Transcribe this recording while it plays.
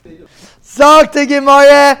Zog the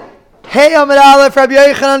Gemara, Hey Amid Aleph, Rabbi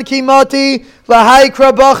Yochanan Kimati, Lahai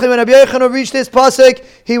Krabachim. When Rabbi Yochanan would reach this pasuk,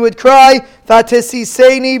 he would cry,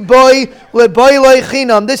 Vatisiseni boy leboy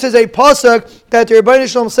leichinam. This is a pasuk that the Rebbeinu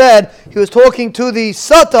Shalom said. He was talking to the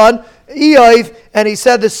Satan, Eiv, and he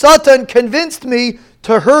said, the Satan convinced me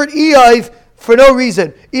to hurt Eiv for no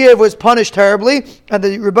reason. Eiv was punished terribly, and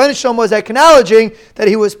the Rebbeinu Shalom was acknowledging that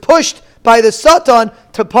he was pushed by the Satan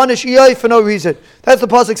to punish Eiv for no reason. That's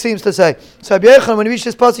what the pasuk seems to say. So Rabbi Yochanan, when he reached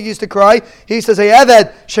this pasuk, he used to cry. He says, "Hey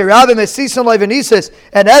Eved, she'rabim esisim le'venisis,"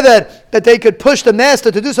 an Eved that they could push the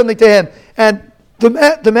master to do something to him, and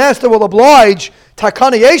the master will oblige.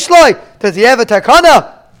 Takana yeshloi, does he have a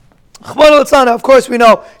takana? Of course, we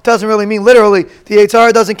know it doesn't really mean literally. The Yetzer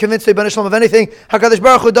Hara doesn't convince the Rebbeinu Shalom of anything. HaKadosh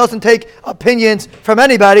Baruch Hu doesn't take opinions from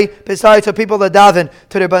anybody besides the people that daven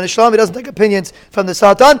to the Rebbeinu Shalom. He doesn't take opinions from the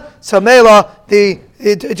Satan. So Mela,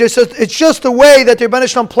 it's just the way that the Rebbeinu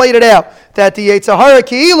Shalom played it out. That the Yetzer Hara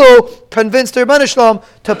Ki'ilu convinced the Rebbeinu Shalom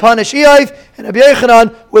to punish Eiv, and Rabbi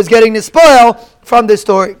Yochanan was getting the spoil from this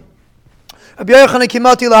story. Rabbi Yochanan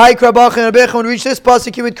Kimati Lahai Krabach, and Rabbi Yochanan would reach this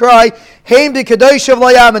pasuk, he would cry, Heim bi Kedoshim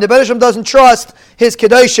Layamin. The Rebbeinu Shalom doesn't trust his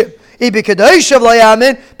Kedoshim. He bi Kedoshim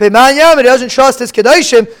Layamin, B'man Yamin. He doesn't trust his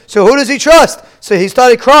Kedoshim, so who does he trust? So he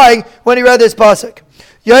started crying when he read this pasuk.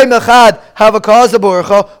 Yom Echad Havakaz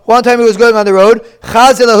Barucha. One time he was going on the road.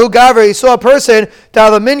 Chazilahu Gaver. He saw a person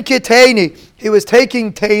Davamin Kitani. He was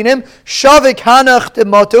taking tainim. Shavik Hanach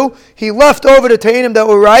Dematu. He left over the tainim that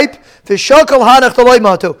were ripe. V'shakal Hanach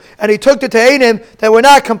Deloimatu. And he took the tainim that were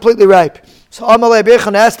not completely ripe. So Amalei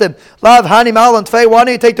Bechan asked him, Lav Hani Malan Tfei. Why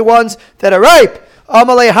don't you take the ones that are ripe?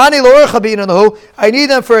 Amalei Hani Lo'orcha B'inanahu. I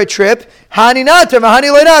need them for a trip. Hani Nater,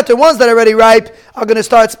 Hani Le'nater. Ones that are already ripe are going to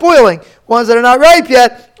start spoiling. Ones that are not ripe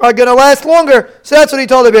yet are going to last longer. So that's what he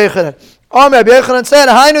told Rabbi Yochanan. Rabbi Yochanan said,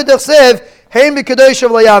 Hainu Dechsev, Heim B'Kedosh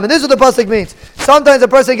of Layam. And this is what the pasuk means. Sometimes a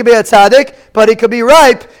person can be a tzaddik, but he could be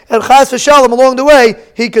ripe, and chas v'shalom, along the way,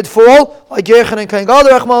 he could fall, like Yochanan Kohen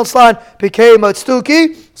Gadol, Rachmana litzlan, became a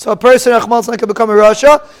tztuki. So a person, Rachmana litzlan, can become a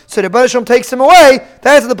rasha. So the Rebbeinu Shalom takes him away.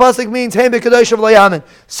 That's what the pasuk means, Heim B'Kedosh of Layam.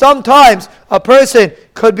 Sometimes a person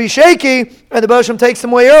could be shaky, and the Rebbeinu Shalom takes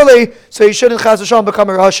him away early, so he shouldn't chas v'shalom become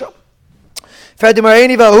a rasha. There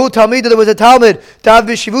was a Talmud, Dav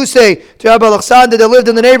B'Shivusei, to Rabbi Alexander that lived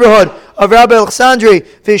in the neighborhood of Rabbi Alexandri,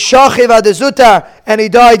 V'Shachiv Adezutar, and he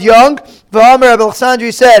died young. V'Amar Rabbi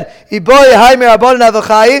Alexandri said, if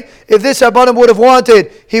this Rabbanim would have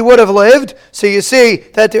wanted, he would have lived. So you see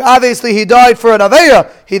that obviously he died for an Aveira.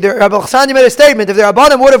 Rabbi Alexandri made a statement, if the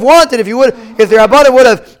Rabbanim would have wanted, if the Rabbanim would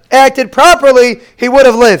have acted properly, he would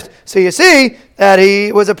have lived. So you see that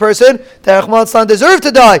he was a person that Rachmana litzlan deserved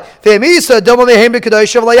to die.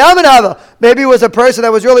 Maybe he was a person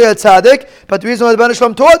that was really a tzaddik, but the reason why the Rebbeinu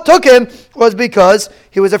Shalom took him was because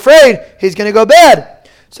he was afraid he's going to go bad.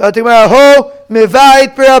 So he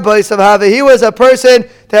was a person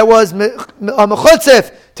that was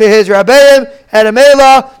mechutzif to his rabbeim, and a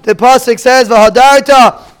mela, the pasuk says,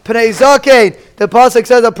 v'hadarta pnei zakein. The pasuk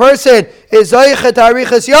says a person is zoichet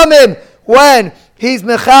harichas yamim when he's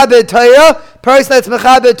mechabed Torah. Person that's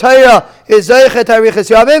mechabed Torah is zoichet harichas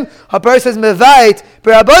yamim. A person is mevait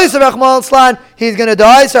b'rabbayis Rachmana litzlan, he's going to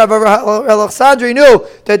die. So Alexandri knew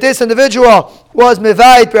that this individual was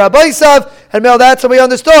mevait b'rabbayisav, and that's what we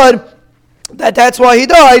understood. That's why he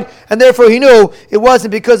died, and therefore he knew it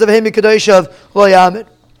wasn't because of him Kedoshav Lo Yamin.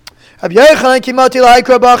 Rabbi Yochanan Kimati Lahai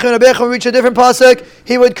Krabach, and Rabbi Yochanan would reach a different pasuk.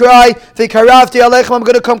 He would cry, "V'karavti Aleichem, I'm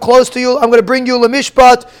going to come close to you. I'm going to bring you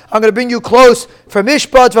lemishpat. I'm going to bring you close for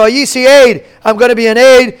mishpat. V'ayisi aid. I'm going to be an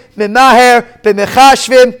aid. Mimaher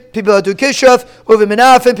b'mechashvim. People that do kishuf.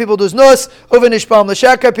 Uveminafim. People do znus. Uvenishbam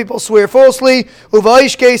l'sheker. People swear falsely.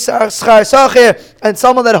 Uvaishke schar sacher. And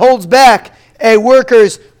someone that holds back a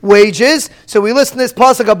worker's wages. So we listen to this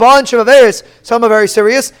pasuk a bunch of averis. Some are very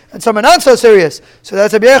serious and some are not so serious. So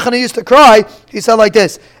that's Rabbi Yochanan used to cry. He said like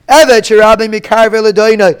this: Eved shirabim mikarver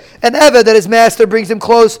l'doinai. An Eved that his master brings him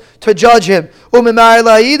close to judge him. Umimar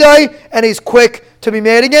la'idai, and he's quick to be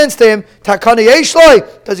made against him. Takana yeshloi.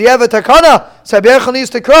 Does he have a takana? So Rabbi Yochanan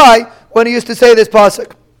used to cry when he used to say this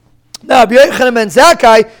pasuk. Now Rabbi Yochanan ben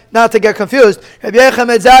Zakkai, not to get confused, Rabbi Yochanan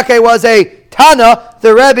ben Zakkai was a Tana,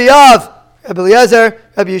 the Rebbe of Rabbi Eliezer,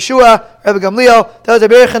 Rabbi Yeshua, Rabbi Gamliel. That was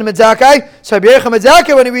Rabbi Yochanan ben Zakkai. So Rabbi Yochanan ben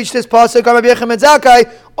Zakkai, when he reached this pasuk on Rabbi Yochanan ben Zakkai,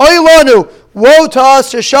 Oy lanu, woe to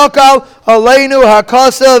us, sheshakal aleinu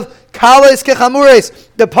hakasav kalis kechamures.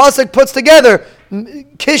 The pasuk puts together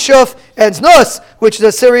kishuf and znus, which is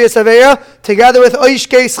a serious aveira, together with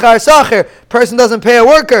oishke schar sacher. Person doesn't pay a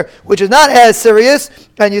worker, which is not as serious,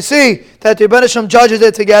 and you see that the Rebbeinu Shalom judges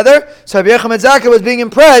it together. So Rabbi Yochanan ben Zakkai was being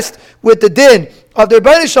impressed with the din of the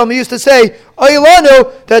Rebbeinu Shalom, we used to say,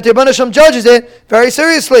 Oilanu, that the Rebbeinu Shalom judges it very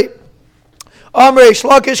seriously. Amrei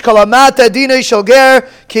Shlakish Kalamata Dina Shalger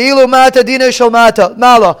Kiilu Mata Dina Shalmata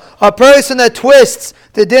Mala. A person that twists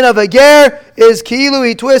the din of a ger is Kiilu,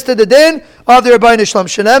 he twisted the din of the Rebbeinu Shalom.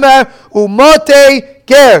 Shenemar Umate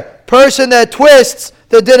Ger. Person that twists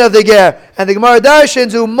the din of the ger. And the Gemara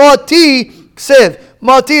darshans Umati Siv.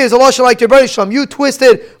 Mati is a lashon like the Rebbeinu Shalom. You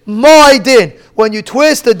twisted my din. When you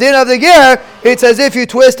twist the din of the ger, it's as if you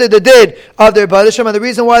twisted the din of the Rebbeinu Shalom. And the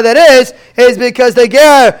reason why that is because the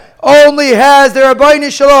ger only has the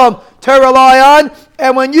Rebbeinu Shalom to rely on.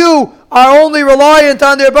 And when you are only reliant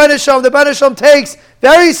on the Rebbeinu Shalom takes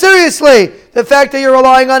very seriously the fact that you're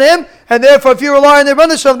relying on him. And therefore, if you rely on the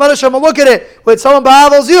Rebbeinu Shalom will look at it. When someone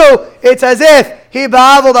ba'avels you, it's as if he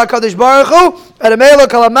ba'aveled HaKadosh Baruch Hu. And Amela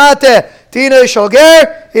Kalamate Dinoi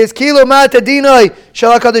Shalger is Kilo Mata Dinoi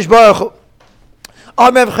Shal HaKadosh Baruch Hu.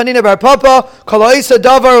 Amr Chanina Bar Papa Kalaisa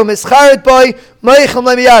Davar Umischaret Boy Meicham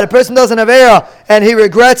Lemiyad. A person does an avera and he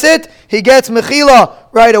regrets it, he gets mechila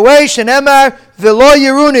right away. Shenemar V'lo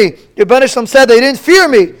Yeruni. The Rebbeinu Shalom said they didn't fear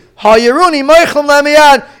me. Ha Yeruni Meicham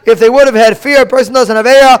Lemiyad. If they would have had fear, a person does an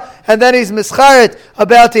avera and then he's mischaret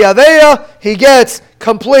about the avera, he gets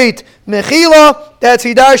complete mechila. That's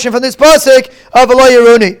hidarshan from this pasuk of V'lo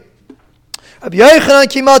Yeruni. Rabbi Yochanan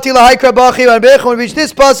Kimati Lahai Bachi. When Rabbi Yochanan would reach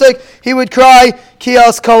this pasuk, he would cry, Ki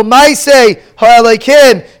as kol maisei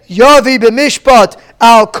ha'alekim yavi b'mishpat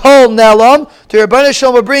al kol nelam. The Rebbeinu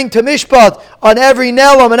Shalom will bring to mishpat on every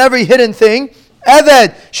nelam and every hidden thing.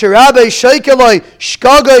 Eved shirabe sheikeloi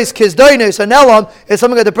shkagos kizdoinus. A nelam is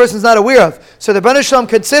something that the person's not aware of. So the Rebbeinu Shalom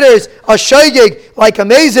considers a shaygig like a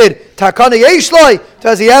mazid. Takana yeshloi.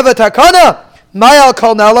 Does he have a takana? Mayal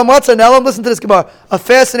kol nelam. What's a nelam? Listen to this Gemara. A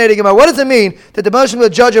fascinating Gemara. What does it mean that the Rebbeinu Shalom will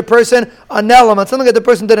judge a person on nelam, on something that the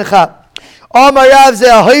person didn't have? Amarav ze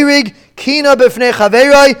ahirig kina b'fnei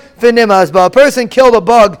chaverai v'nimas. But a person killed a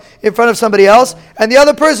bug in front of somebody else, and the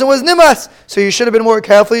other person was nimas. So you should have been more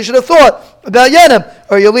careful. You should have thought about yenim,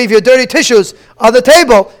 or you leave your dirty tissues on the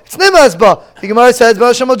table. It's nimas. But the Gemara says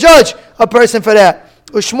Rebbeinu Shalom will judge a person for that.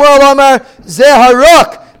 Ushmuel amar ze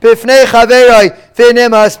harak. B'fnei chaverai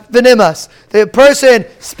v'nimas. The person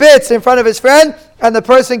spits in front of his friend, and the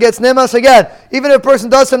person gets nimas again. Even if a person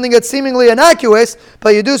does something that's seemingly innocuous,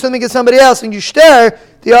 but you do something to somebody else and you stare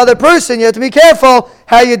the other person, you have to be careful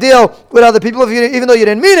how you deal with other people, even though you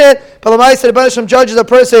didn't mean it. But Lamai said, the Rebbeinu judges a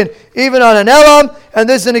person even on an elam, and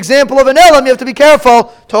this is an example of an elam. You have to be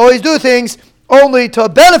careful to always do things only to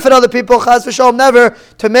benefit other people, chas v'shalom, never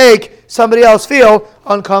to make somebody else feel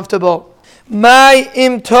uncomfortable. My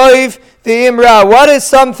im toiv the imra. What is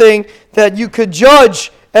something that you could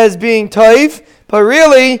judge as being toiv, but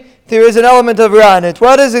really there is an element of ra in it?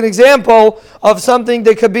 What is an example of something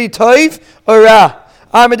that could be toiv or ra?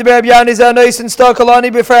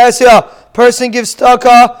 Person gives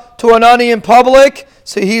staka to an ani in public,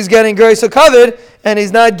 so he's getting grace of covet, and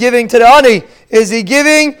he's not giving to the ani. Is he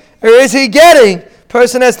giving or is he getting?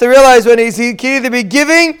 Person has to realize when he can either be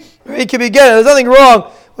giving or he can be getting. There's nothing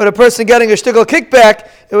wrong with a person getting a shtickle kickback.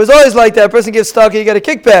 It was always like that. A person gives staka, you get a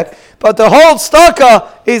kickback. But the whole staka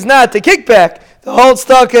is not the kickback. The whole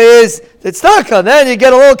staka is the staka. Then you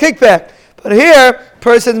get a little kickback. But here,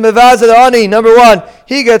 person's mevazed ani. Number one,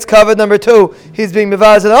 he gets covered. Number two, he's being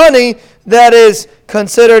mevazed ani. That is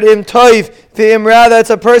considered im toiv. V'imra, that's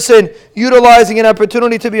a person utilizing an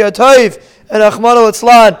opportunity to be a toiv. And Achman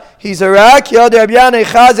al-Itzlan, he's a rak. Yad Rabyane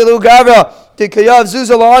chazilu gavra. Dikayav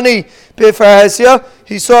zuzal ani b'farasya.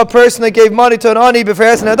 He saw a person that gave money to an ani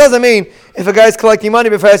b'farasya. Now, it doesn't mean if a guy's collecting money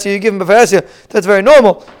b'farasya, you give him b'farasya. That's very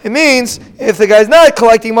normal. It means if the guy's not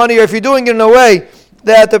collecting money, or if you're doing it in a way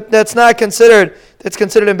that's not considered, that's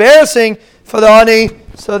considered embarrassing for the ani,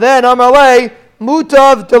 so then amalei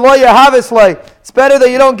mutav delo yahavislei. It's better that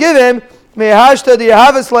you don't give him mehashta the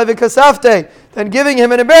yahavislei v'kasafte than giving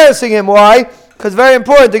him and embarrassing him. Why? Because very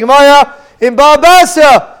important. The Gemara in Baal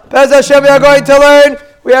Basra, Bez Hashem, we are going to learn.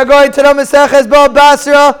 We are going to the Maseches Baal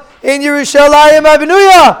Basra in Yerushalayim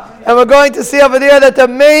Abinuya, and we're going to see over there that the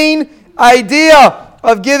main idea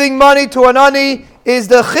of giving money to an ani is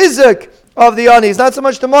the chizuk of the ani. It's not so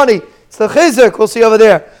much the money; it's the chizuk. We'll see over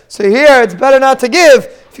there. So here, it's better not to give.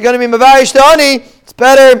 If you're going to be mavayish the ani, it's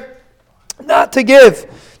better not to give.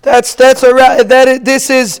 This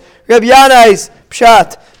is Reb Yanai's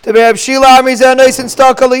pshat. The Reb Shila Amrizah Noisin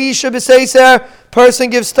Staka Leisha B'Seiser. Person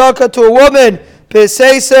gives staka to a woman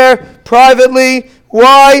B'Seiser privately.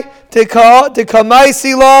 Why?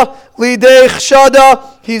 Tekamaisila Lidei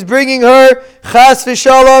Chshada. He's bringing her Chas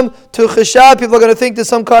V'Shalom to Cheshad. People are going to think there's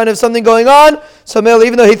some kind of something going on. So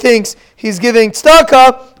even though he thinks he's giving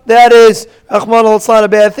staka, that is Rahman al-Islan, a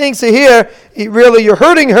bad thing. So here, really you're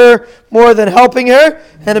hurting her more than helping her,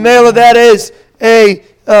 and a male that is a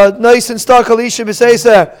nice and stuck Alisha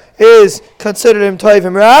B'Seisa is considered him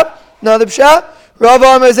Toivim Rab. Another Pshat, Rav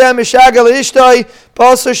Amazem Mishagal Ishtoi,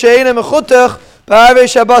 Pasur Sheina Mechutach,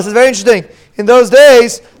 Ba'arvei Shabbos. It's very interesting. In those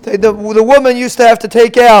days, the woman used to have to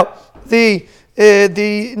take out the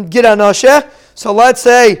Giranashe. So let's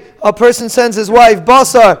say a person sends his wife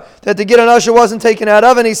basar that the Giranashe wasn't taken out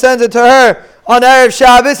of, and he sends it to her on Erev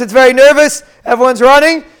Shabbos. It's very nervous. Everyone's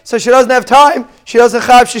running, so she doesn't have time. She doesn't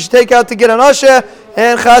have. She should take out the Giranashe,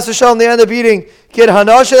 and Chas v'Shalom, they end up eating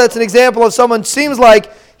Giranashe. That's an example of someone seems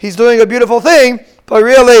like he's doing a beautiful thing, but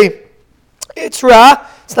really it's Ra.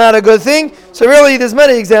 It's not a good thing. So really, there's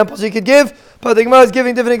many examples you could give, but the Gemara is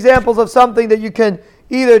giving different examples of something that you can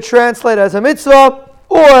either translate as a mitzvah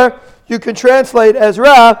or you can translate as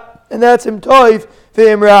Ra, and that's Im Toiv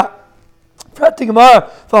V'Im Ra. Frat the Gemara,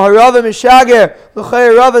 V'Harava Mishager,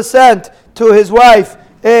 L'chei Rava sent to his wife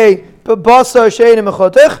a basar she'enim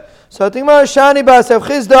mechotich. So the Gemara, Shani Basav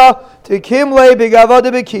Chizda, to Kimle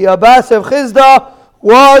B'Gavada B'Kiya. Basav Chizda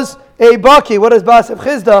was a baki. What does Basav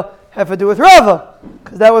Chizda have to do with Rava?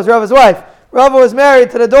 Because that was Rava's wife. Rava was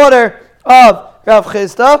married to the daughter of Rav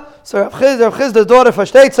Chizda. So Rav Chizda's daughter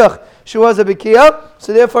Fashtetzach, she was a B'Kiya.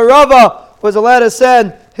 So therefore Rava was allowed to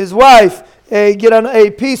send his wife a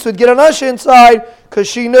piece with Giranashe inside because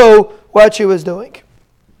she knew what she was doing.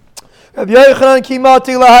 Rabbi Yochanan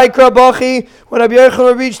Kimati Lahaikra Bachi. When Rabbi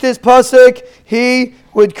Yochanan reached this pasuk, he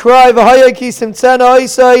would cry, V'hayaki Simtzena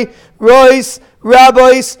Isai, Rois,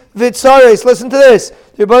 Rabbis, Vitzaris. Listen to this.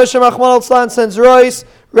 The Rebbe Shem Achman al-Slan sends Rois,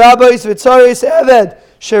 Rabbis, Vitzaris, Eved.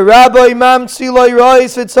 She Rabbi Mamtzi Loi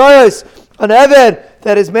Rois, Vitzaris. An Eved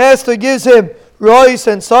that his master gives him Rois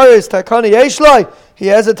and Saris, Takana Yeshlai. He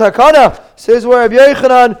has a Takana. Says where Rabbi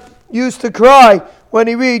Yochanan used to cry when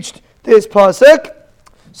he reached this pasuk.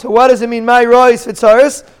 So what does it mean? My Rois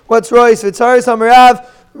Vitzaris. What's Rois Vitzaris? Amarav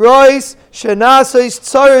Rois Shenasais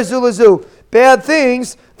Tzaris Zulazu. Bad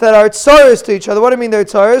things that are tzaris to each other. What do you mean they're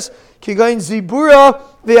tzaris? Kigain Zibura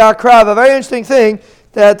V'Akrav. A very interesting thing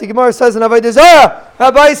that the Gemara says in Avodah Zarah.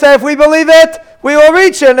 Rabbi said, if we believe it, we will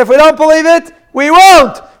reach it. And if we don't believe it, we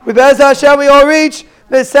won't. With Be'ez Hashem, we will reach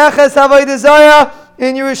Meseches Avodah Zarah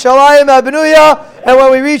in Yerushalayim Abenuya. And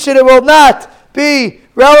when we reach it, it will not be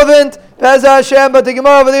relevant. Be'ez Hashem. But the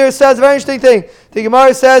Gemara over there says a very interesting thing. The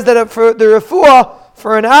Gemara says that for the refuah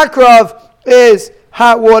for an akrav is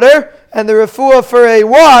hot water, and the refuah for a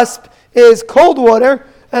wasp is cold water,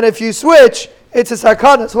 and if you switch, it's a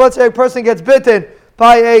sakana. So let's say a person gets bitten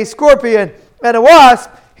by a scorpion and a wasp,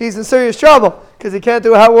 he's in serious trouble because he can't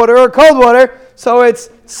do hot water or cold water. So it's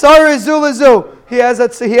sarizulazu. He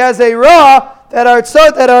has a raw that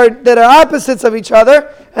are opposites of each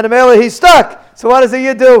other, and a male he's stuck. So what does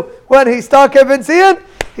he do when he's stuck in Vincian?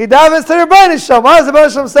 He davens to the Rebbeinu Shalom. Why does the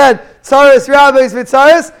Rebbeinu Shalom said tzaris rabbis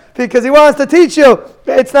vitzaris? Because he wants to teach you.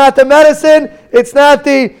 It's not the medicine, it's not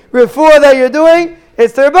the refuah that you're doing,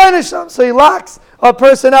 it's the Rebbeinu Shalom. So he locks a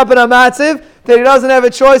person up in a matziv that he doesn't have a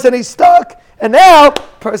choice and he's stuck. And now, the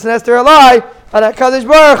person has to rely on HaKadosh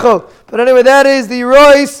Baruch Hu. But anyway, that is the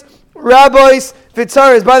Rois, Rabbis,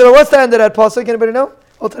 Vitzaris. By the way, what's the end of that pasuk? Anybody know?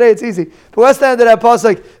 Well, today it's easy. But what's the end of that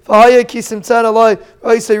pasuk? V'haya kisim tzan aloi,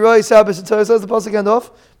 Roisei, Rois, Rabbis, Vitzaris. How's the pasuk end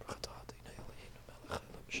off?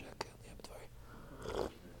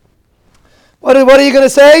 What are you going to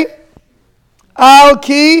say? Al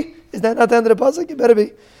ki. Is that not the end of the pasuk? It better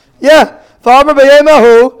be. Yeah. Farmer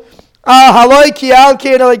b'yemahu. Haloi ki al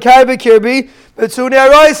ki and alikai b'kirbi. B'tzuni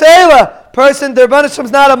aroi seila. Person, the Rebbeinu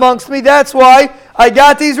Shalom's not amongst me. That's why I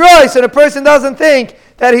got these rois. And a person doesn't think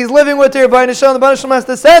that he's living with the Rebbeinu Shalom. The Rebbeinu Shalom has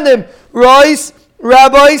to send him rois,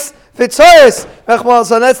 rabbis, vitzaris.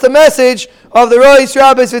 That's the message of the rois,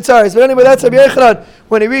 rabbis, vitzaris. But anyway, that's Rabbi Yochanan.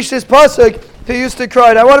 When he reached this pasuk, he used to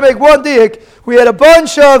cry. Now I want to make one diak. We had a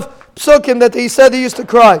bunch of psukim that he said he used to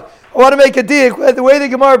cry. I want to make a diak. The way the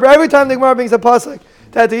Gemara, every time the Gemara brings a pasuk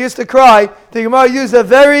that they used to cry, the Gemara used a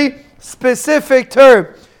very specific term.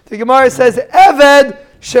 The Gemara says, Eved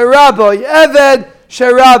Sherabai. Eved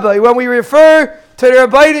Sherabai. When we refer to the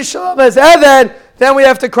Rebbeinu Shalom as Eved, then we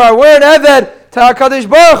have to cry. We're an Eved to HaKadosh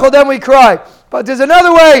Baruch Hu, then we cry. But there's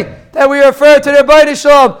another way that we refer to the Rebbeinu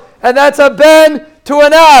Shalom, and that's a ben to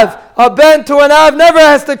an av. A ben to an av never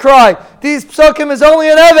has to cry. These psukim is only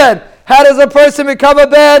an Eved. How does a person become a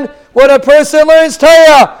ben? When a person learns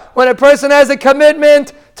Torah. When a person has a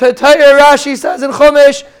commitment to Torah, Rashi says in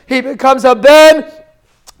Chumash, he becomes a ben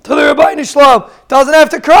to the Rebbeinu Shalom. Doesn't have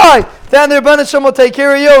to cry. Then the Rebbeinu Shalom will take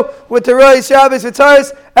care of you with the Rois, Shabbos,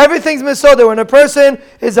 Vitzaris. Everything's misoder. When a person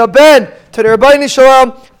is a ben to the Rabbeinu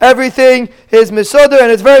Shalom, everything is Mesoder,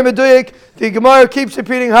 and it's very Meduyik. The Gemara keeps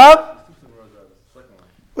repeating, huh?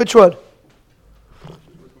 Which one?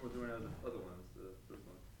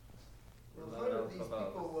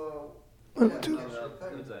 What do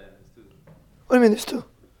you mean there's two?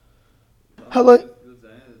 Hello?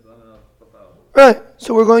 Right,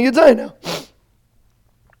 so we're going Yudzayin now.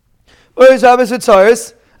 Where is Abbas with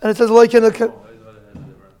Cyrus? And it says, like in the...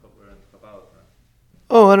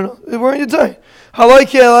 Oh, I don't know. We're in Yudzayin.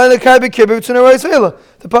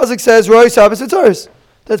 The pasuk says, Roy Shabbos Tzaris.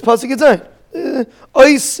 That's pasuk Yudzayin.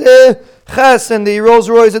 Ois Ches in the Rolls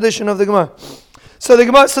Royce edition of the Gemara. So the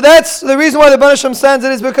Gemara. So that's the reason why the Banasham stands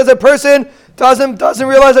it is because a person doesn't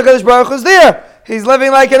realize that HaKadosh Baruch Hu is there. He's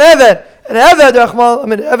living like an Eved. An Eved,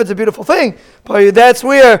 Eved's a beautiful thing, but that's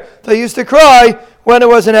where they used to cry when it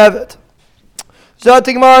was an Eved. So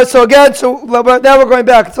again, now we're going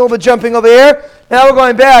back. It's a little bit jumping over here. Now we're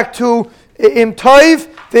going back to Im Toiv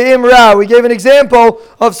Ve'im Ra. We gave an example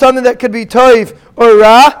of something that could be Toiv or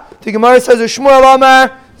Ra. The Gemara says, Shmuel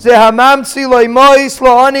Amar Zehamamtzi Loimois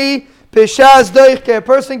Loani Peshaz Doichke. A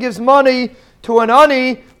person gives money to an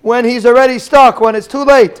ani when he's already stuck, when it's too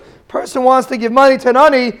late. Person wants to give money to an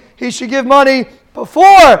ani, he should give money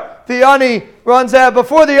before the ani runs out,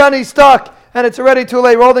 before the ani's stuck, and it's already too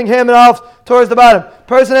late, rolling him and off towards the bottom.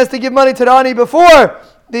 Person has to give money to the ani before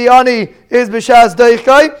the ani is b'shas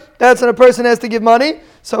deichkai. That's when a person has to give money.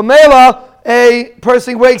 So mela, a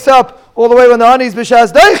person wakes up all the way when the ani is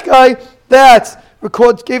b'shas deichkai. That's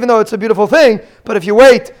recorded, even though it's a beautiful thing. But if you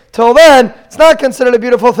wait till then, it's not considered a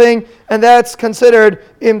beautiful thing, and that's considered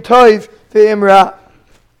im toiv ve'im ra.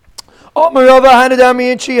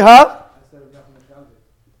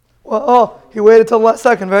 Well, he waited till the last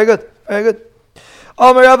second. Very good. Very good.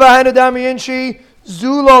 Azor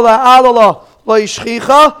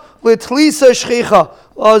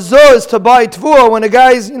is to buy tvua when a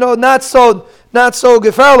guy's not so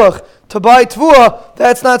gefährlich. To buy tvua,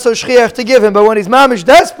 that's not so shchiach to give him. But when he's mamish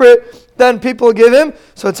desperate, then people give him.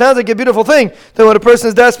 So it sounds like a beautiful thing that when a person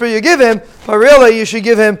is desperate, you give him. But really, you should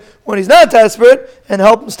give him when he's not desperate and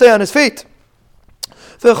help him stay on his feet.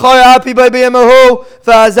 So the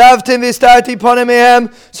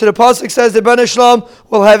pasuk says the Bnei Shalom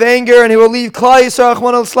will have anger and he will leave Klal Yisrael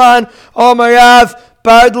Rachmana litzlan. Amarav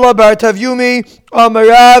Bardla Bartavyumi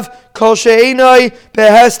Amarav Kol she'enoi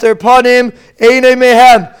behester panim einoi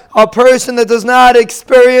mehem. A person that does not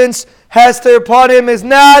experience hester panim is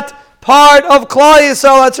not part of Klal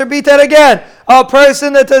Yisrael. Let's repeat that again. A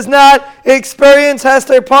person that does not experience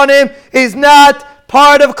hester panim is not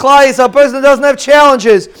part of Klal Yisrael. A person that doesn't have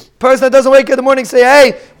challenges. A person that doesn't wake up in the morning and say,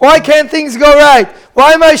 hey, why can't things go right?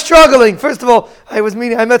 Why am I struggling? First of all, I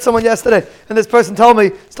met someone yesterday, and this person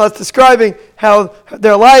starts describing how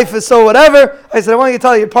their life is so whatever. I said, I want you to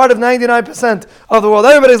tell you, you're part of 99% of the world.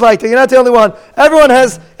 Everybody's like that. You're not the only one. Everyone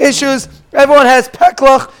has issues. Everyone has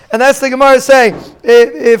peklach, and that's the Gemara saying,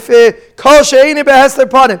 if kol she'eni behester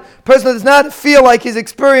panim, a person that does not feel like he's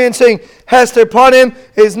experiencing hester panim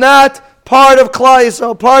is not part of Klal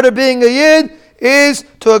Yisrael. Part of being a Yid is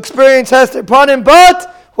to experience hester panim,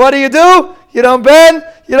 but what do? You don't bend,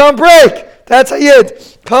 you don't break. That's a Yid.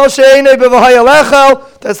 Kol she'enei b'v'haya lechel.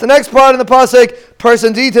 That's the next part in the pasuk.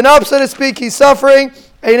 Person's eaten up, so to speak. He's suffering.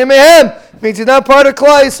 Einei mehem means he's not part of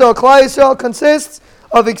Klal Yisrael. Klal Yisrael consists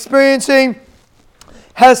of experiencing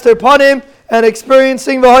hester panim and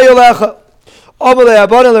experiencing v'haya lechel. Amalei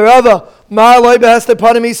abana l'Rava.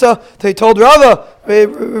 They told Rava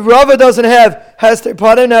doesn't have hester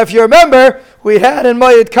panim. Now, if you remember, we had in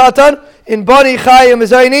Mayit Katan, in Bani Chai and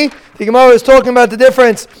Mizaini, the Gemara was talking about the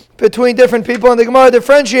difference between different people, and the Gemara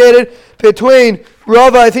differentiated between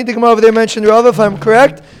Rava. I think the Gemara over there mentioned Rava, if I'm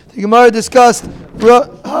correct. The Gemara discussed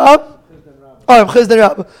Chizdan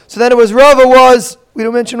Rava. So then it was Rava was, we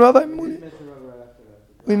don't mention Rava?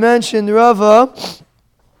 We mentioned Rava.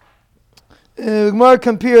 Gemara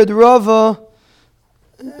compared Rava,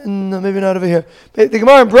 no, maybe not over here. The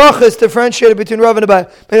Gemara in Brachas differentiated between Rava and Abai.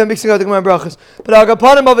 Maybe I'm mixing up the Gemara in Brachas. But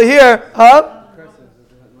Agapanim over here,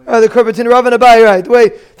 the Gemara between Rava and Abai, right?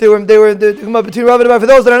 Wait, they were the Gemara between Rava and Abai. For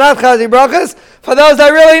those that are not Chazi Brachas, for those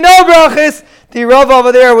that really know Brachas, the Rava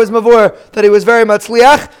over there was Mavur, that he was very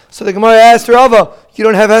matzliach. So the Gemara asked Rava, you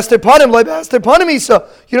don't have hester panim, like hester panim isa.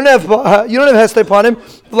 You don't have hester panim,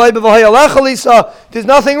 like b'vahayalach isa. There's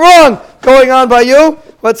nothing wrong going on by you.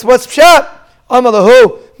 What's pshat?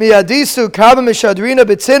 Amalahu miyadisu kabam mishadrina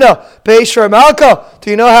betzina beishar malka. Do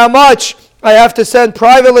you know how much I have to send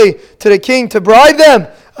privately to the king to bribe them?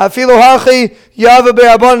 Afilu hachi yava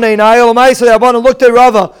be'abanan nayil ma'isa. The Abanan looked at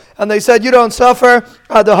Rava and they said, you don't suffer.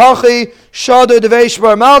 Adahachi shadu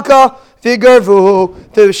deveishbar malka.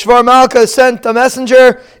 Vigarvuhu. The Shvar Malka sent a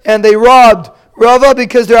messenger and they robbed Rava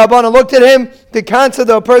because the Rabbanan looked at him. The concept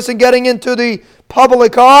of a person getting into the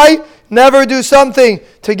public eye, never do something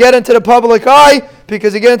to get into the public eye,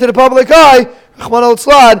 because you get into the public eye,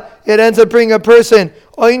 it ends up bringing a person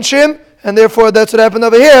Einshim, and therefore that's what happened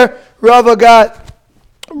over here. Rava got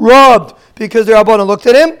robbed because the Rabbanan looked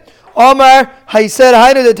at him. Omar, he said,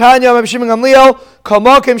 Hainu de Tanya, Mabshim Gamliel,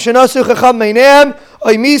 Kamakim Shanasu Chacham Meinam,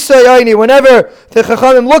 Misa Aini. Whenever the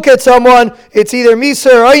Chachamim look at someone, it's either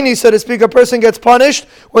Misa or Aini, so to speak. A person gets punished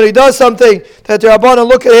when he does something that the Rabbanan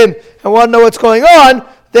look at him and want to know what's going on.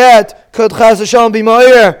 That could Chas Hashem be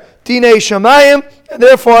Ma'ir Dinei Shamayim, and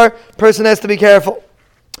therefore, person has to be careful.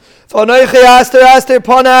 Hester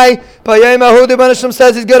Panai, Bayaymahu, the Banashim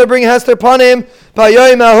says he's going to bring Hester Panim,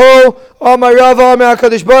 Bayaymahu, Omar Rava, Omar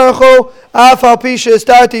HaKadosh Baruch Hu, Afal Pisha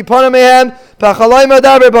Estati Panamehem, Bachalai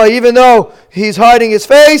Madaber, even though he's hiding his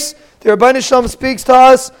face, the Banashim speaks to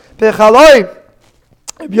us, Bachalai.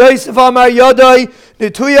 Yosef Amar Yadai,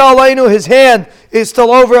 Nituya Aleinu, his hand is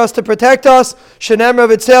still over us to protect us. Shenemra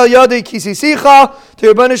Vitzel Yadai Kisisicha, the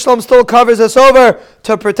Rebbeinu Shalom still covers us over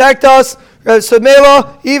to protect us.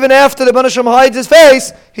 Samela, even after the Rebbeinu Shalom hides his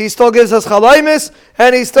face, he still gives us Chalaimis,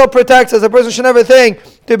 and he still protects us. A person should never think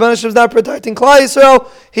the Rebbeinu Shalom is not protecting Klal Yisrael.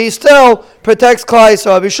 He still protects Klal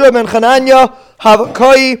Yisrael. Abishur ben Chananya,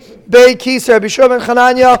 Havakoi, Bei Kiser. Abishur ben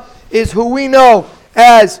Chananya is who we know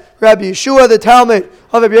as Rabbi Yeshua, the Talmud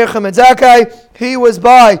of Rabbi Yechim and Zakkai. He was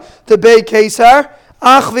by the Beit Kesar.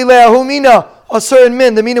 Ach v'le'ahu mina, a certain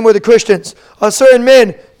men, the meaning were the Christians, a certain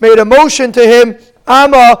men made a motion to him,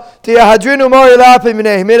 Ama tiyahadrinu mari lapim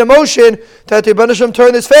mineh. He made a motion that the Rebbeinu Shalom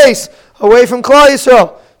turned his face away from Klal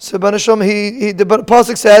Yisrael. So Rebbeinu Shalom, the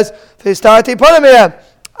pasuk says, "V'istati panamiyam."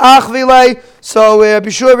 Ach v'lei. So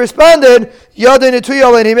Bishua responded, Yadin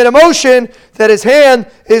etuyalin. He made a motion that his hand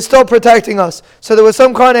is still protecting us. So there was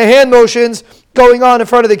some kind of hand motions going on in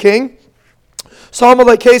front of the king. So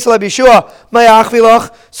Amalek Kesel Bishua, my achvilach.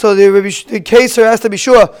 So the Keser asked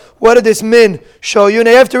Bishua, what did this min show you? And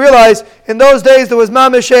you have to realize, in those days there was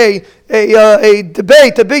mamish a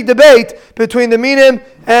debate, a big debate between the minim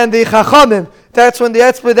and the chachamim. That's when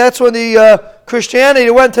the Christianity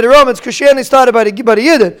went to the Romans. Christianity started by the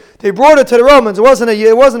Yidden. They brought it to the Romans. It wasn't a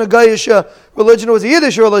Gayish religion. It was a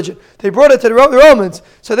Yiddish religion. They brought it to the Romans.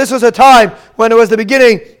 So this was a time when it was the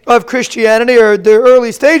beginning of Christianity, or the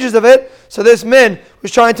early stages of it. So this man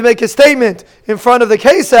was trying to make a statement in front of the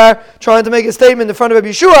Kesar, trying to make a statement in front of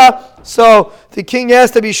Yeshua. So the king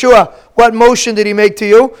asked Yeshua, what motion did he make to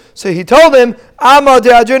you? So he told him, a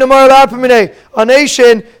nation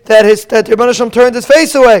that the Rebbeinu Shalom turned his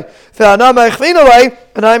face away. And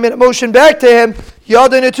I made a motion back to him,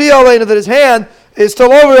 that his hand is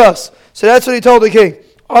still over us. So that's what he told the king.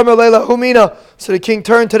 So the king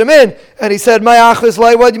turned to the men and he said,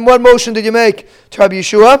 what motion did you make to Rabbi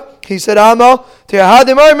Yeshua? He said,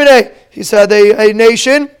 he said, a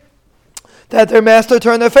nation that their master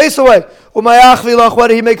turned their face away. What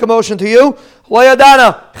did he make a motion to you? I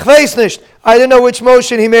didn't know which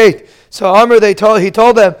motion he made. So Amr, he told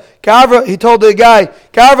them, he told the guy,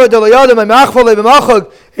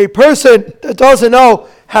 a person that doesn't know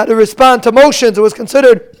how to respond to motions, it was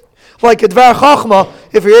considered like a dvar chachma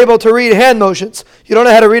if you're able to read hand motions. You don't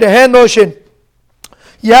know how to read a hand motion.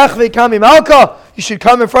 Yachve kami malka, you should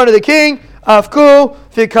come in front of the king. Afku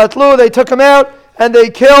vikatlu, they took him out and they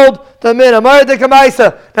killed the min. Now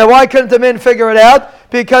why couldn't the min figure it out?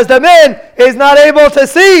 Because the min is not able to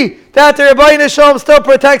see that the Rebbeinu Shalom still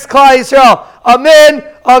protects Klal Yisrael.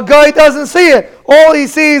 A guy doesn't see it. All he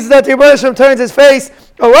sees is that the Rebbeinu Shalom turns his face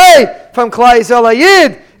away from Klal Yisrael. A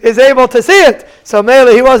Yid is able to see it. So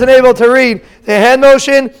Mele, he wasn't able to read the hand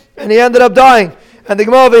motion and he ended up dying. And the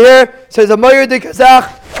Gemara over here says, a Mayr de Kazach,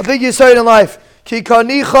 a big Yisrael in life. Ki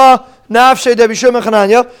kanicha nafshe de Bishua ben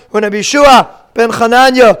Chananya. When Bishua ben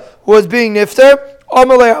Chananya was being nifter,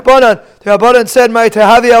 Amalei Rabbanan, the Rabbanan said, "My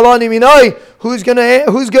tehavi alani minai." Who's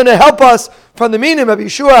gonna help us from the minim? Rabbi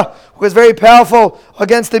Yeshua was very powerful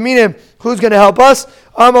against the minim. Who's gonna help us?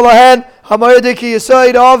 Amalahan hamayadiki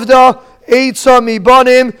yisaid avda eitza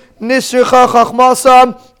mibanim nisricha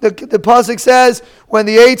chachmasam. The pasuk says, when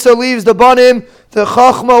the eitza leaves the banim, the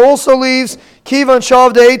chachma also leaves. Kivan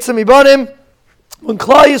shavda eitza mibanim. When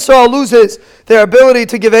Klal Yisrael loses their ability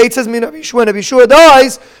to give eitzes, when Abishua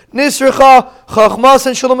dies, Nisricha, Chachmas,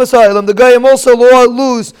 and Shalom Asylum, the Goyim also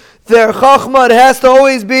lose their Chachma. It has to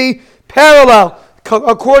always be parallel.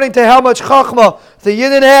 According to how much Chachma the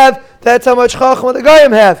Yidden have, that's how much Chachma the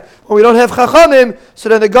Goyim have. When we don't have Chachamim, so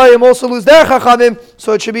then the Goyim also lose their Chachamim,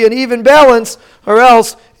 so it should be an even balance, or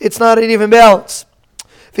else it's not an even balance.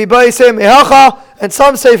 And And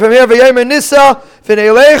some say from here, V'yomer Nisa,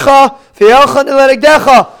 V'neilecha, V'yelchan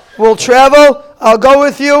Ilenegdecha. We'll travel, I'll go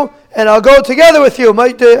with you, and I'll go together with you.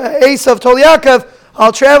 The Esav told Yaakov,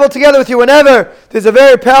 I'll travel together with you whenever there's a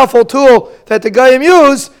very powerful tool that the Goyim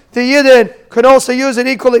use. The Yidden can also use it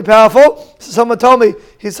equally powerful. So someone told me,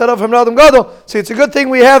 he set up from Radam Gadol. So it's a good thing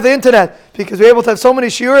we have the internet, because we're able to have so many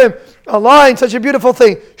shiurim online, such a beautiful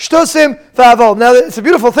thing. Shtusim v'avol. Now it's a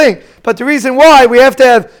beautiful thing, but the reason why we have to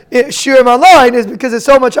have shiurim online is because there's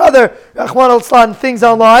so much other Rahman al-Islan things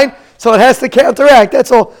online, so it has to counteract.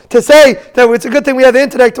 That's all. To say that it's a good thing we have the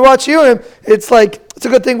internet to watch shiurim, it's like, it's a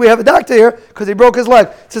good thing we have a doctor here because he broke his leg.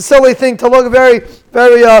 It's a silly thing to look, a very,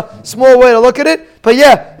 very small way to look at it. But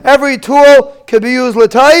yeah, every tool could be used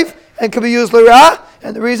l'taiv and could be used l'ra.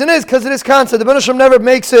 And the reason is because of this concept. The Ben Hashem never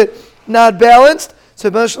makes it not balanced. So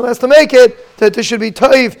the Ben Hashem has to make it that there should be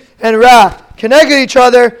taiv and ra connected each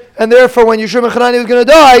other. And therefore, when Yeshua ben Chanani was going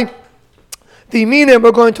to die, the minim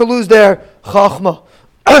are going to lose their chachma.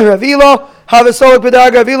 Ravila, Havasolik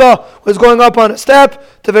B'Darga, Ravila was going up on a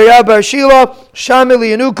step to Vayab Bar Shila,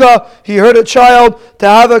 Shamili Yanuka, he heard a child,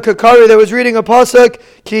 Tahava Kakari, that was reading a pasuk,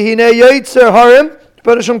 Ki Hine Yaitzer Harim,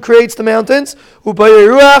 But Hashem creates the mountains,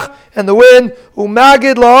 Ubayir Ruach, and the wind,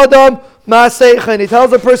 Umagid La'adam, Ma'aseicha, and he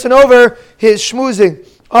tells the person over his shmuzing.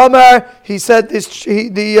 Amar, he said,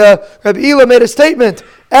 Rabbi Ela made a statement,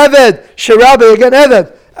 Eved, Sharabai, again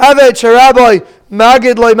Eved, Eved, Sharabai,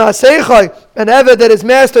 Magid loy maseichai, an eved that his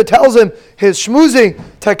master tells him his shmuzing,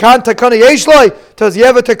 takan takana yeshloi, does he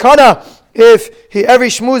have a takana? If he every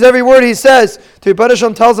shmuz, every word he says, to Rebbe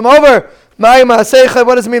Hashem tells him over, Mai maseichai,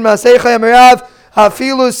 what does it mean maseichai? Amirav,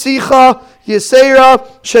 hafilu sicha yisera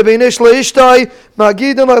shebeinish leishtai,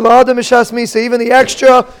 magidon loy la'adam mishas misa. Even the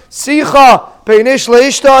extra sicha beinish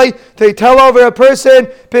leishtai, they tell over a person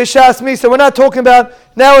bishas misa. We're not talking about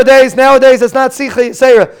nowadays it's not sicha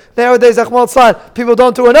yisera. Nowadays, Achmal Tzlan, people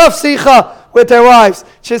don't do enough sicha with their wives.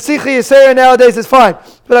 Sicha yisera nowadays is fine.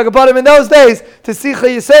 But Agabadim in those days, the sicha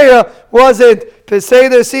yisera wasn't.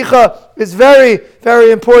 Peseder sicha is very,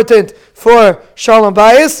 very important for Shalom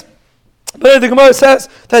Bayis. But the Gemara says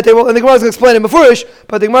that they will, and the Gemara is going to explain it beforish,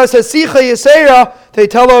 but the Gemara says, Sicha Yisera, they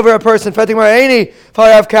tell over a person, Fatim Ra'ini,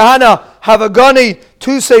 Rav Kahana, have a gani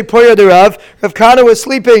to say Poya de Rav. Rav Kahana was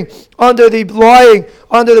lying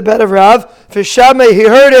under the bed of Rav. V'shamei, he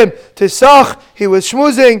heard him. Tisach, he was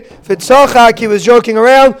shmuzing. V'tzachak, he was joking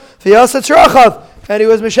around. V'yasat Rachav, and he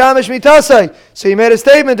was Mishamish Mitasai. So he made a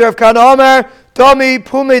statement to Rav Kahana, Omer, Tomi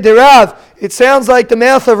Pume de Rav. It sounds like the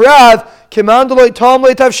mouth of Rav, Kimandaloi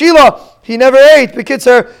Tomle Tavshila. He never ate.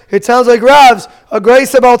 Bekitzer, it sounds like Rav's a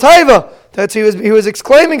grace about Taiva. That's he was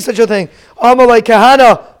exclaiming such a thing. Amalei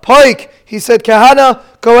Kahana, Pike. He said, Kahana,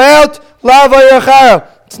 go out, Lava Yerachara.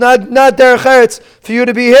 It's not derech eretz for you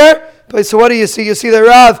to be here. But so what do you see? You see that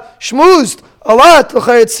Rav shmoozed a lot.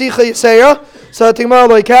 L'cheretz sicha yiseya. So Tingmar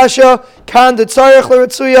loy kasha, kan de tzarech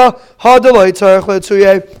l'retzuya, hadaloi tzarech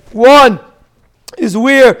l'retzuya. One is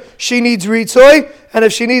where she needs ritzoy, and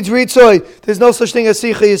if she needs ritzoy, there's no such thing as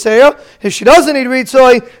sicha yiseya. If she doesn't need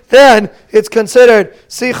ritzoy, then it's considered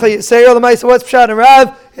sicha yiseya. The Maisa, what's pshat and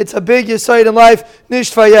Rav? It's a big yisayid in life,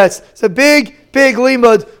 nishtfayetz. It's a big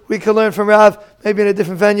limud we can learn from Rav. Maybe in a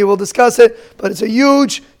different venue we'll discuss it, but it's a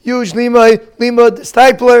huge limud. The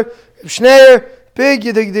Stipler, Schneier, big.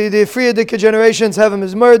 The Friyadika generations have him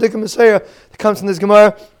as Murdik and Messiah that comes from this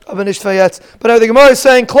Gemara. But the Gemara is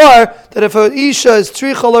saying klar that if an isha is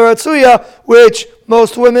tricha l'ratzuya, which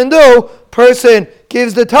most women do, person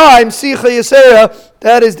gives the time sicha yisera.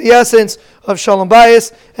 That is the essence of shalom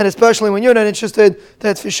bayis, and especially when you're not interested,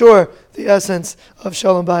 that's for sure the essence of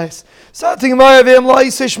shalom bayis.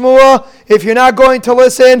 If you're not going to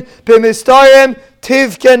listen, b'mistarim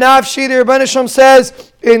tivke nafshi. The Rebbeinu Shalom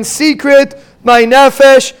says in secret, my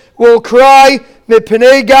nefesh will cry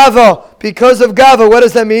mipnei gava, because of gava. What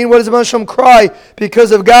does that mean? What does the Rebbeinu cry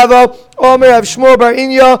because of gava? Omer Rav Shmuel bar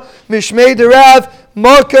Inya mishmei derav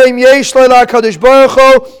Malkaim yesh la kadosh baruch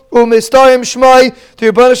hu u'mistarim shmai. The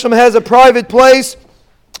Rebbeinu has a private place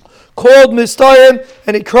called mistarim,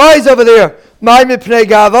 and he cries over there. My mipnei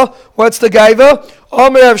gava. What's the gava?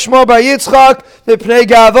 Omer Rav Shmuel bar Yitzchak mipnei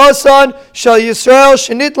gava son shall Yisrael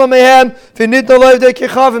shenitla mehem v'nitla loy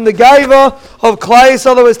dekechavim. The gava of Klai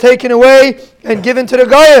Yisrael was taken away and given to the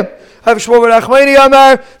Goyim. Rav Shmuel bar Nachmani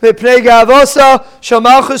Amar mipnei gavosa shall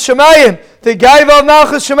Malchus Shemayim. The gaiva of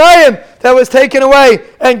Malchus Shemayim that was taken away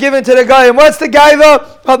and given to the Goyim. What's the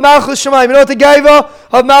gaiva of Malchus Shemayim? You know what the gaiva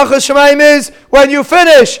of Malchus Shemayim is? When you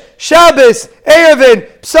finish Shabbos, Erevin,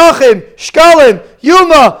 Psachim, Shkalim,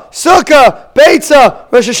 Yuma, Sukkah, Beitza,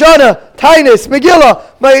 Rosh Hashanah, Tainis, Megillah,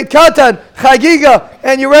 Ma'id Katan, Chagigah,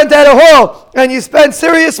 and you rent out a hall, and you spend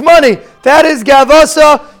serious money. That is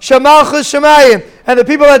Gavasa Shamalchus Shemayim. And the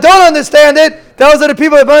people that don't understand it, those are the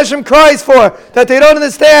people that Hashem cries for, that they don't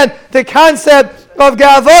understand the concept of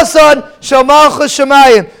Gavasan Shamalchus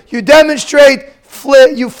Shemayim. You demonstrate,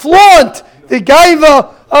 you flaunt the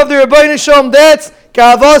Gaiva of the Rebbeinu Shalom. That's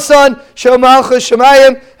Gavasan Shamalchus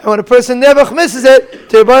Shemayim. And when a person never misses it,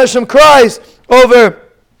 the Rebbeinu Shalom cries over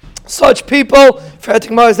such people.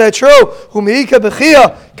 Is that true? Does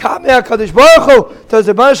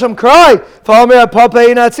the Rebbeinu Shalom cry?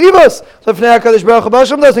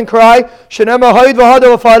 Hashem doesn't cry.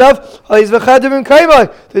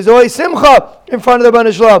 There's always simcha in front of the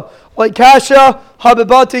Rebbeinu Shalom. Like Kasha,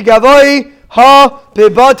 Habibati Gavai, Ha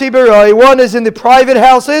Bibati Barai. One is in the private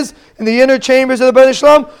houses, in the inner chambers of the Rebbeinu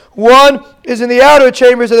Shalom. One is in the outer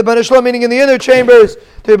chambers of the Rebbeinu Shalom, meaning in the inner chambers,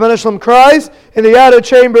 the Rebbeinu Shalom cries. In the outer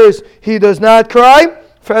chambers, he does not cry. In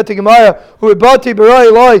the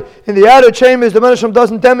outer chambers, the Rebbeinu Shalom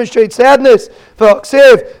doesn't demonstrate sadness. So you see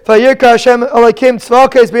the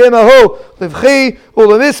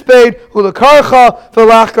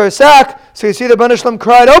Rebbeinu Shalom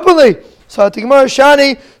cried openly. So Tigmar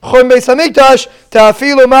Shani, Chorm Beis Hamikdash,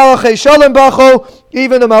 Ta'afilu Malachei Shalom Bacho,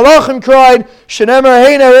 even the Malachim cried, Shenemer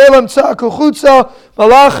Heina Elam Tzaku Chutza,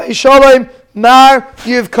 Malachei Shalom Mar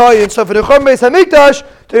Yivkayin. So for the Chorm Beis Hamikdash,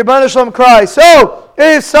 the Rebbeinu Shalom cries. So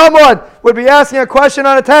if someone would be asking a question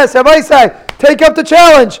on a test, I might say, take up the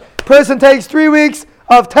challenge. Person takes 3 weeks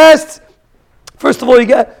of tests. First of all, you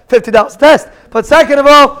get $50 test. But second of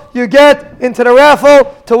all, you get into the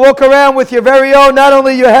raffle to walk around with your very own, not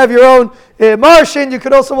only you have your own Martian, you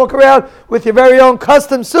could also walk around with your very own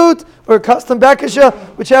custom suit or custom Bekisha,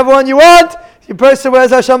 whichever one you want. Your person, Bez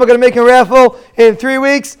Hashem, are going to make a raffle in 3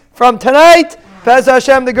 weeks from tonight. Bez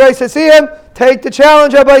Hashem, the grace to see him. Take the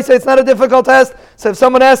challenge, Rabbi. Say it's not a difficult test. So if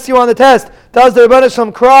someone asks you on the test, does the Rebbeinu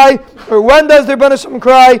Shalom cry, or when does the Rebbeinu Shalom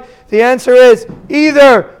cry? The answer is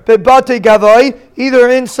either bebate gavai, either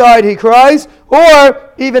inside he cries,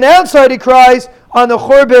 or even outside he cries on the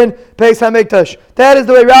Churban Beis Hamikdash. That is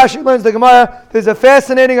the way Rashi learns the Gemara. There's a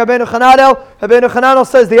fascinating Rabbeinu Chananel. Rabbeinu Chananel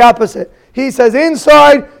says the opposite. He says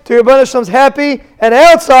inside, the Rebbeinu Shalom's happy, and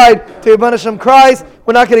outside, the Rebbeinu Shalom cries.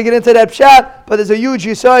 We're not going to get into that pshat, but there's a huge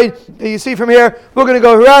yisod that you see from here. We're going to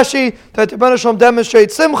go Rashi, that the Rebbeinu Shalom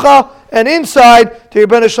demonstrates simcha, and inside, the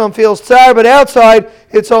Rebbeinu Shalom feels tsar, but outside,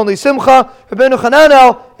 it's only simcha. Rabbeinu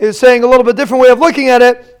Chananel is saying a little bit different way of looking at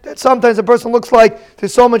it, that sometimes a person looks like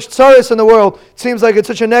there's so much tsaris in the world. It seems like it's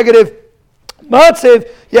such a negative matziv.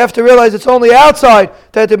 You have to realize it's only outside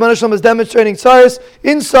that the Rebbeinu Shalom is demonstrating tsaris.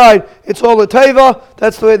 Inside, it's all a teva.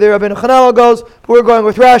 That's the way the Rabbeinu Chananel goes. But we're going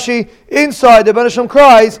with Rashi. Inside, the Rebbeinu Shalom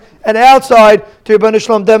cries, and outside, the Rebbeinu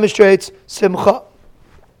Shalom demonstrates simcha.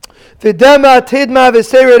 V'dema tidma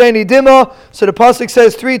v'seireni dima. So the pasuk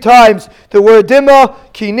says 3 times the word dima.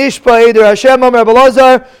 Ki nishpa eder Hashem amar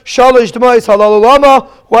Belazar shalish dmais halal ulama.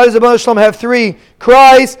 Why does the Rebbeinu Shalom have 3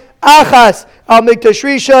 cries? Achas al mikdash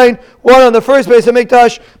rishon, one on the first base of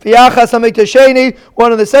mikdash. V'achas al mikdash sheni,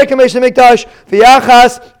 one on the second base of mikdash.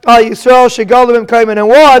 V'achas al Yisrael shegalu b'mkayim, and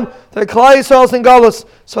one the Klal Yisrael's in galus.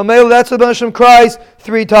 So that's what the Rebbeinu Shalom cries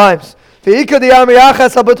 3 times. V'ikad yami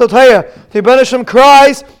achas al b'tol Torah. The Rebbeinu Shalom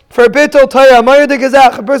cries for Bittul Torah. Mayur de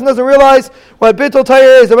Gezach. A person doesn't realize what Bittul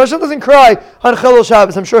Torah is. The Rebbeinu Shalom doesn't cry on Chilul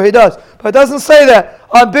Shabbos. I'm sure he does, but it doesn't say that.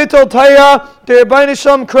 On Bittul Torah, the Rebbeinu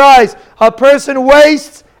Shalom cries. A person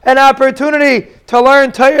wastes an opportunity to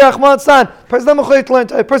learn Torah. A person thinks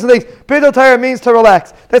Bittul Torah means to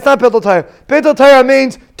relax. That's not Bittul Torah. Bittul Torah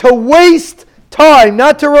means to waste time,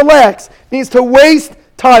 not to relax. It means to waste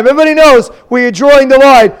time. Everybody knows where you're drawing the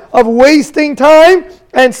line of wasting time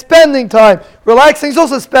and spending time. Relaxing is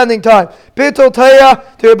also spending time. Bittul Torah,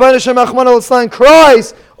 the Rebbeinu Shalom Achman al-Islam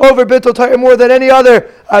cries over Bittul Torah more than any other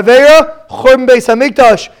Aveira, Churban Beis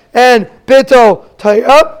Hamikdash, and Bittul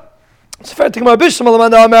Torah. According to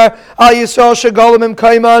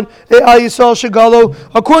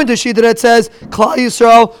Shita that says Klal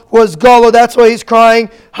Yisrael was Golo, that's why he's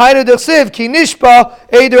crying. The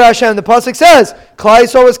pasuk says Klal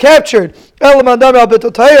Yisrael was captured.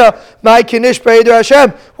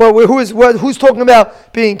 Who's talking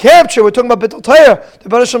about being captured? We're talking about Bittul Torah. The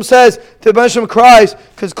Rebbeinu Shalom says, the Rebbeinu Shalom cries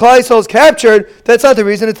because Klal Yisrael is captured. That's not the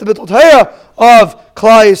reason. It's the Bittul Torah of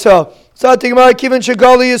Klal Yisrael. When Klal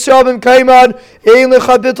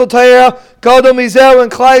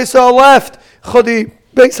Yisrael left Chodi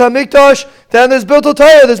Beis Hamikdash, then there's Bittul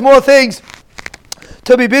Torah. There's more things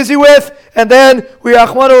to be busy with, and then we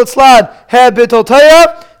Achmanu Litzlan had Bittul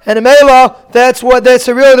Torah. And in Mela, that's really the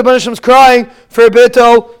Rebbeinu Shalom's crying for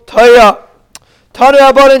Bittul Torah.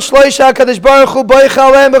 Rabbi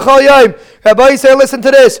say, listen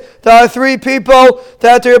to this. There are three people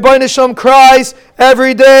that the Rebbeinu Shalom cries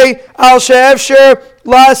every day. Al she'efsher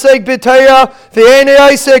lasek b'Torah v'einei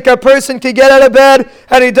Isaac. A person can get out of bed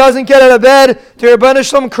and he doesn't get out of bed. The Rebbeinu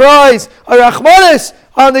Shalom cries Rachmanis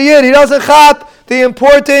on the Yid. He doesn't chap the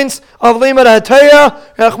importance of limud haTorah.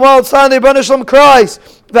 Rachman al the Rebbeinu Shalom cries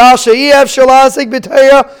V'al she'efsher lasek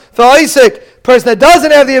b'Torah v'Isaac. Person that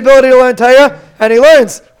doesn't have the ability to learn Torah and he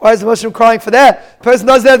learns. Why is the Muslim crying for that? The person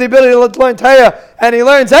doesn't have the ability to learn Torah and he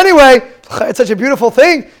learns anyway. It's such a beautiful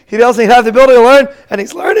thing. He doesn't have the ability to learn and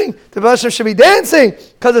he's learning. The Muslim should be dancing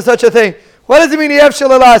because of such a thing. What does it mean?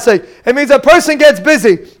 It means a person gets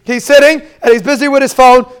busy. He's sitting and he's busy with his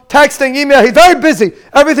phone, texting, email. He's very busy.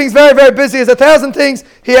 Everything's very, very busy. There's 1,000 things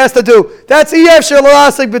he has to do. That's he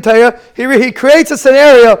creates a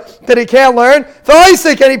scenario that he can't learn. For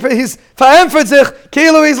Isaac, and he's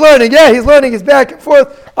learning. Yeah, he's learning. He's back and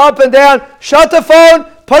forth, up and down. Shut the phone,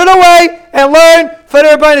 put it away, and learn for the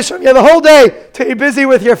Rebbeinu Shalom. You have the whole day to be busy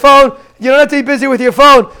with your phone. You don't have to be busy with your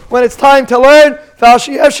phone when it's time to learn.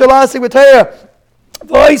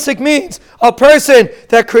 Isaac means a person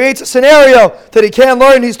that creates a scenario that he can't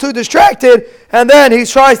learn, he's too distracted, and then he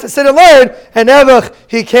tries to sit and learn, and never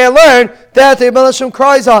he can't learn. That the Rebbeinu Shalom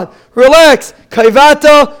cries on. Relax.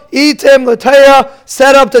 Kaivata, itim, l'teira,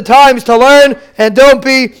 set up the times to learn, and don't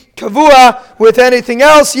be kavua with anything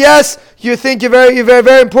else. Yes, you think you're very,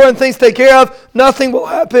 very important things to take care of. Nothing will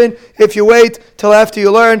happen if you wait till after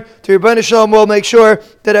you learn. The Rebbeinu Shalom will make sure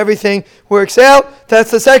that everything works out.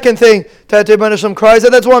 That's the second thing that the Rebbeinu Shalom cries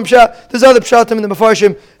at. That's one pshat. There's other pshatim in the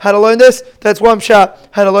Mefarshim how to learn this. That's one pshat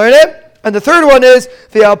how to learn it. And the third one is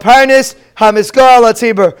the alparnis hamiskar al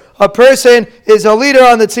tzibur. A person is a leader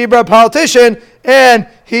on the tzibur, a politician, and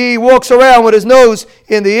he walks around with his nose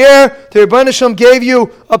in the air. The Rebbeinu Shalom gave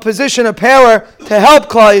you a position of power to help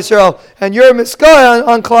Klal Yisrael, and you're miskar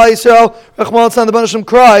on Klal Yisrael. Rachman al the Rebbeinu Shalom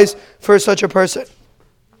cries for such a person.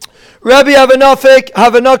 Rabbi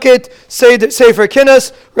Havanakit Sefer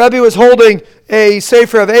Kinnis. Rabbi was holding a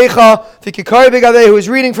Sefer of Eicha, the Kikari Begaveh, who was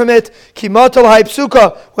reading from it. Kimatal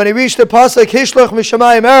Haipsuka, when he reached the pasuk Hishlach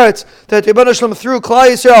Mishamayim Eretz, that the Rebbeinu Shalom threw Klal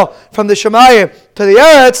Yisrael from the Shemayim to the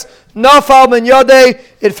Eretz. Nafal min Yadeh,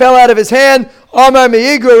 it fell out of his hand. Amar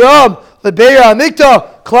Meyigra Ram Lebeira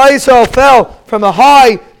Amikta, Klal Yisrael fell from a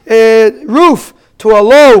high roof to a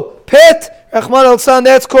low pit. Rachman al-San,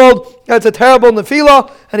 that's a terrible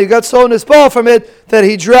nefila, and he got so nispal from it that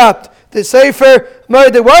he dropped the sefer.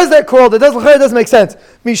 What is that called? It doesn't make sense.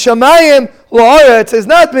 Mishamayim la'aretz is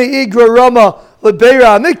not me'igra rama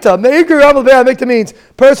lebeira amikta. Me'igra rama lebeira amikta means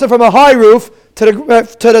person from a high roof to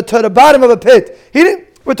the bottom of a pit.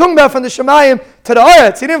 We're talking about from the Shemayim to the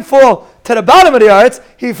Aretz. He didn't fall to the bottom of the Aretz.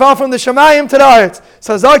 He fell from the Shemayim to the Aretz.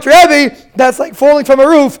 So Zakt Rebbe, that's like falling from a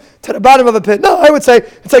roof to the bottom of a pit. No, I would say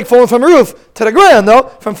it's like falling from a roof to the ground,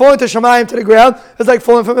 no? From falling to Shemayim to the ground, it's like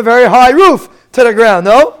falling from a very high roof to the ground,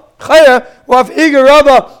 no? Chaya, waf Iger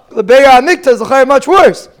Rabba, Lebeya Amikta is much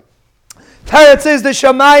worse. Teretz is the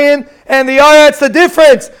Shemayim and the Aretz. The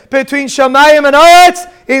difference between Shemayim and Aretz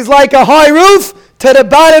is like a high roof to the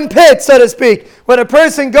bottom pit, so to speak. When a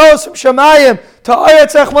person goes from Shemayim to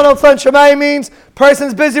Aretz, Shemayim means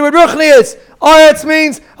person's busy with Ruchnias. Aretz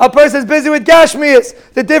means a person's busy with Gashmias.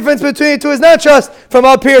 The difference between the two is not just from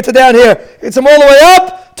up here to down here. It's from all the way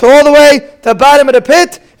up to all the way to the bottom of the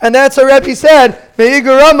pit, and that's what Rebbe said,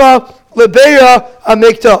 Me'igur Rama Lebeira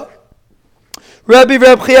Amikta. Rabbi and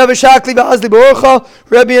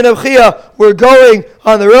Abchia were going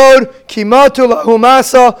on the road. Kimatu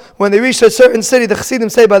lahumasa. When they reached a certain city, the Chassidim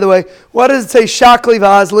say, by the way, what does it say? Shakli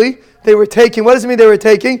v'azli. They were taking. What does it mean they were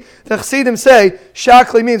taking? The Chassidim say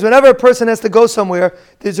shakli means whenever a person has to go somewhere,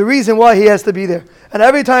 there's a reason why he has to be there. And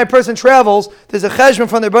every time a person travels, there's a cheshbon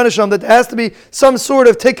from the Rebbeinu Shalom that there has to be some sort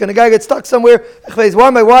of tikkun. A guy gets stuck somewhere.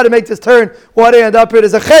 Why to make this turn? Why to end up here?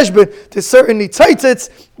 There's a cheshbon. There's certain nitzitzits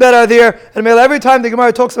that are there. And every time the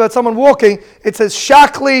Gemara talks about someone walking, it says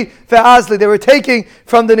shakli ve'azli. They were taking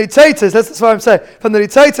from the nitzitzits. That's what I'm saying. From the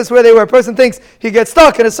nitzitzits where they were. A person thinks he gets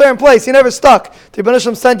stuck in a certain place. He never stuck. The Rebbeinu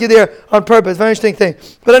Shalom sent you there on purpose. Very interesting thing.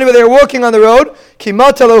 But anyway, they were walking on the road.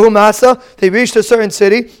 Kimatalahu masa. They reached a certain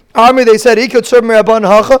city. Army, they said, is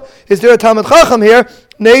there a Talmud Chacham here?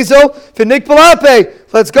 Nezo, v'nik balape.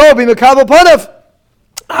 Let's go, be mekabel panav.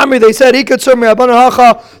 Army, they said,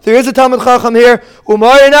 there is a Talmud Chacham here.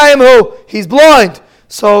 He's blind.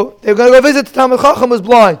 So they're going to go visit the Talmud Chacham who's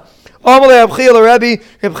blind. Amalei Abchia Rebbe.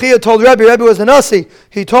 Abchia told Rebbe was a nasi.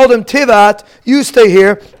 He told him, Tivat, you stay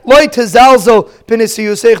here. Loi tezalzel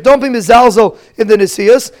b'nisiyusech. Don't be mizalzel in the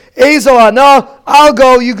nisiyus. Ezel ana, I'll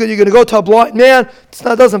go. You're going to go to a blind man.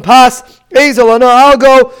 It doesn't pass. Ezel ana, I'll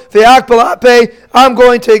go. Ve'akbel ape. I'm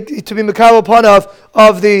going to be mekabel upon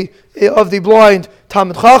of the blind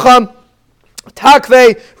Talmid Chacham.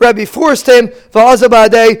 Takve, Rebbe forced him.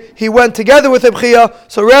 V'azabadei, he went together with Abchia.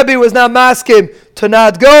 So Rebbe was now masking to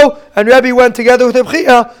not go, and Rebbe went together with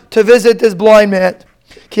Abchia to visit this blind man.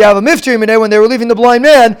 Ki have a miftri mineh, when they were leaving the blind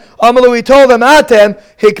man, Amalu, he told them, Atem,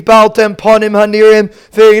 hikbaltem panim hanirim,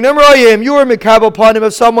 ve'inam royim, you are mikabel panim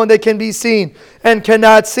of someone that can be seen and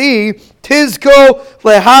cannot see. Tizko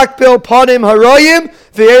lehakbil panim haroyim,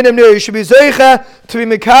 ve'inam nir. You should be zeicha to be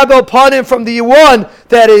mikabel panim from the one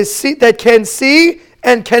that can see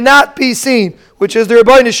and cannot be seen, which is the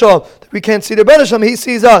Rebbeinu Shalom. We can't see the Rebbeinu Shalom, he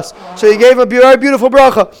sees us. So he gave him a very beautiful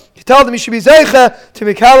bracha. He told him he should be zeicha to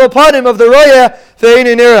mikabel upon him of the roya ve'ein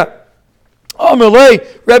nira.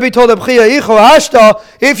 Rebbe told Abchia, Icho Hashta,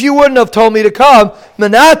 if you wouldn't have told me to come,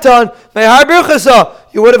 Manatan, Mehar Birchasa,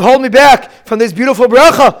 you would have held me back from this beautiful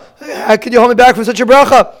bracha. How could you hold me back from such a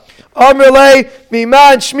bracha? Amrlei,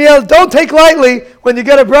 Miman, Shmiel, don't take lightly when you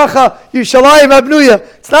get a bracha, Yushalayim Abnuya.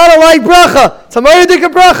 It's not a light bracha, it's a Maridik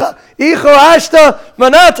bracha. Icho Hashta,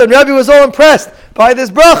 Manatan. Rebbe was all impressed by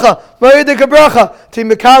this bracha. Maridik bracha.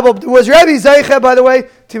 Timikabel, was Rebbe Zeicha, by the way?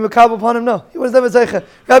 Timikabel upon him? No, he was never Zeicha.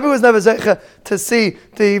 Rebbe was never Zeicha to see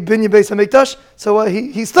the Binyan Beis HaMikdash. So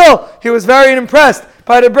he was very impressed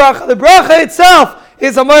by the bracha. The bracha itself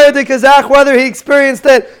is a Maridik Azach, whether he experienced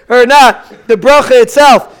it or not. The bracha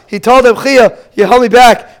itself, he told him, Chia, you held me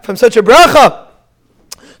back from such a bracha.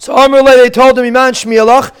 So Amrullah, they told him, Iman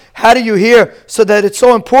Shmielach, how do you hear? So that it's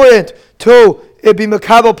so important to be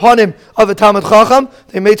makabel upon him of a Talmid Chacham.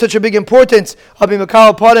 They made such a big importance of being makabel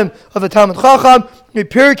upon him of a Talmid Chacham.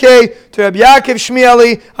 Mipirkei to Rabbi Yaakov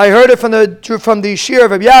Shmieli. I heard it from the Shir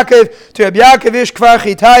of Rabbi Yaakov. To Rabbi Yaakov Ish Kvar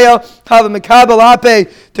Chitaya. Have a makabel ape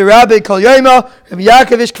to Rabbi Kol Yoma. Rabbi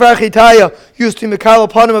Yaakov Ish Kvar Chitaya used to be makabel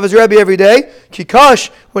upon him of his Rebbe every day. Kikash,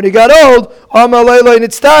 when he got old, Amar Leiloi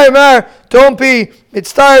Nitztayir Mar. Don't be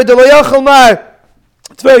Nitztayir de Loyachal Mar.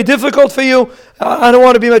 It's very difficult for you. I don't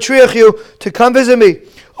want to be matriach you to come visit me.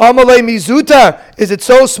 Amalei mizutar, is it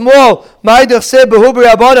so small? Ma'idach se behubi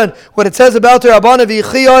Rabbanan, what it says about the Rabbanan,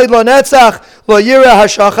 v'yichiyod lo netzach lo yireh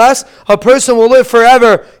hashachas, a person will live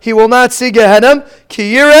forever, he will not see Gehenna.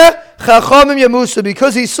 Ki yireh chachamim yamusu,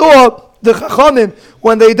 because he saw the chachamim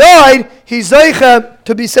when they died, he's zeichem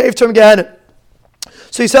to be saved from Gehenna.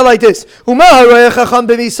 So he said like this: a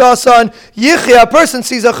person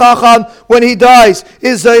sees a chacham when he dies,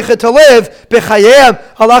 is zeicha to live. A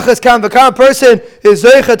person is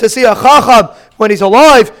zeicha to see a chacham when he's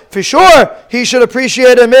alive. For sure, he should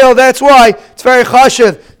appreciate a male. That's why it's very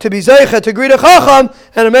chashiv to be zeicha to greet a chacham,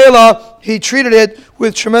 and a mela he treated it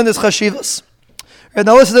with tremendous chashivas. And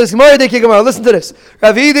now listen to this. Listen to this.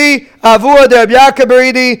 Ravidi, Avua, de Rabbi Yaakov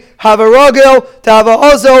Beridi, Havarogel, Tava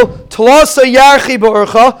Ozo, Tlasa Yarchi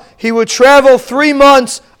Ba'urcha. He would travel 3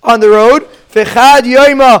 months on the road. V'chad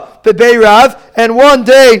Yoima Bebeirav, and 1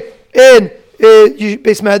 day in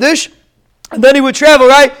Beis Medrash. And then he would travel,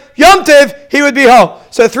 right? Yom Tiv, he would be home.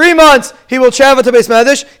 So 3 months, he will travel to Beis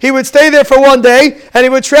Medrash. He would stay there for 1 day, and he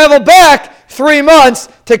would travel back 3 months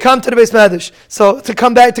to come to the Beis Medrash. So to go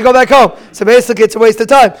back home. So basically, it's a waste of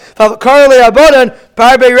time. They called him a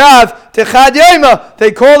Bar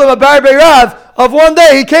Beirav of 1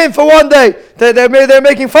 day. He came for 1 day. They're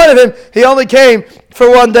making fun of him. He only came for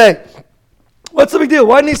 1 day. What's the big deal?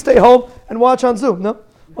 Why didn't he stay home and watch on Zoom? No.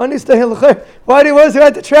 Why didn't he stay in L'chayr? Why did he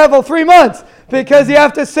have to travel 3 months? Because you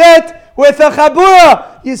have to sit with a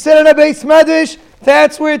chabura. You sit in a Beis Medrash.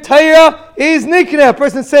 That's where Torah is nikneh. A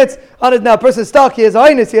person sits on it now. A person is stuck. He has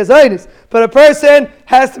aynus. But a person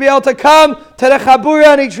has to be able to come to the chabura,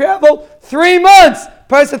 and he traveled 3 months.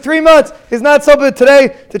 Person 3 months is not so good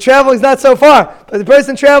today. The travel is not so far. But the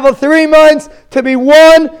person traveled 3 months to be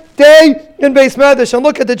 1 day in Beis Medrash. And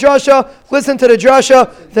look at the drasha. Listen to the drasha.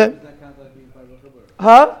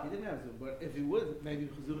 Huh? He didn't have Zoom, but if he would, maybe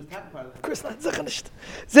Zoom is not part of it. Of course not.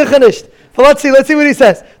 Zichanisht. But let's see what he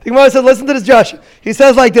says. The Gemara says, listen to this Joshua. He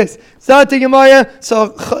says like this. Zati Gemara, so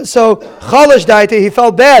Chalash died, he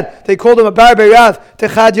felt bad. They called him a Bar Beirav.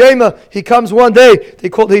 Techad Yoima, he comes 1 day. He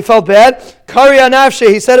felt bad. Kari Anafshe,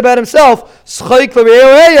 he said about himself, Schaik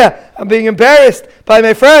L'Re'eya, I'm being embarrassed by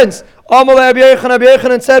my friends. Amal Abi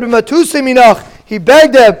Yochanan said, Matusi Minach, he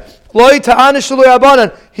begged them,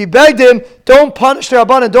 He begged him, don't punish the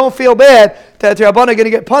Rabbanan, don't feel bad that the Rabbanan are going to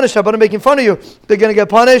get punished. Rabbanan are making fun of you. They're going to get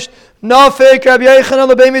punished. Nafik Rabbi Yochanan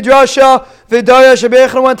lebei midrasha v'dayash. Rabbi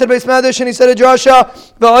Yochanan went to the Beis Medrash and he said to drasha,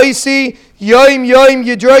 v'aisi yoim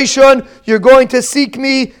yidrashon. You're going to seek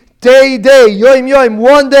me day, yoim,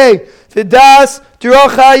 one day. V'das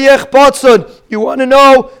drachayich batsun. You want to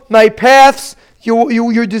know my paths.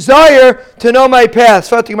 You desire to know my paths.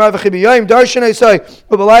 You only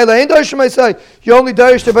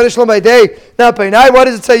darish to banish by day, not by night. What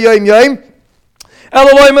does it say? Yoim yoim. A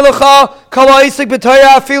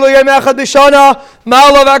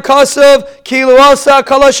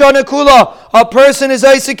person is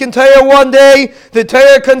Isaac in Torah one day. The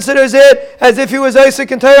Torah considers it as if he was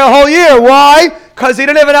Isaac in Torah a whole year. Why? Because he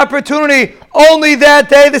didn't have an opportunity only that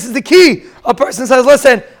day. This is the key. A person says,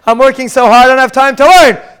 listen, I'm working so hard, I don't have time to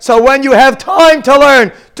learn. So when you have time to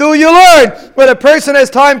learn, do you learn? When a person has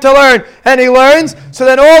time to learn and he learns, so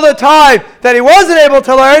then all the time that he wasn't able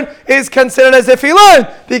to learn is considered as if he learned,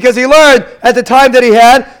 because he learned at the time that he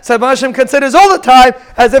had. So Hashem considers all the time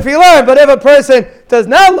as if he learned. But if a person does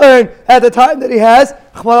not learn at the time that he has,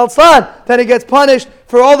 then he gets punished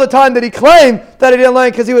for all the time that he claimed that he didn't learn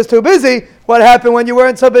because he was too busy. What happened when you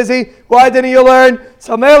weren't so busy? Why didn't you learn?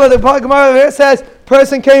 So Mela, the Gemara here says,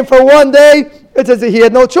 person came for one day. It's as if he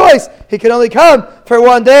had no choice. He could only come for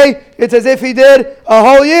one day. It's as if he did a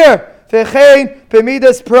whole year. V'chein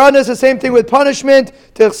b'midas peranas, the same thing with punishment.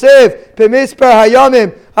 Tichsev b'mispar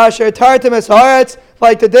hayamim asher tartem es haaretz,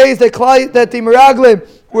 like the days that the Meraglim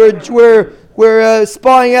were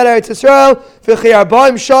spying at Eretz Yisrael.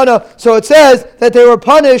 V'chiyarbaim shana, so it says that they were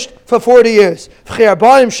punished for 40 years.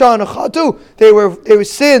 V'chiyarbaim shana chatu, they were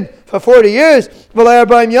sinned for 40 years.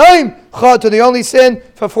 V'layarbaim yaim chatu, they only sinned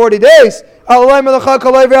for 40 days.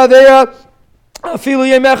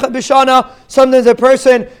 Sometimes a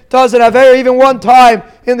person does an Avera even one time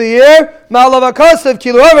in the year.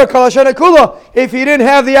 If he didn't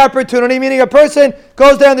have the opportunity, meaning a person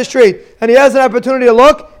goes down the street and he has an opportunity to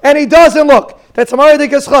look and he doesn't look. That's a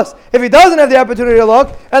maridik chas. If he doesn't have the opportunity to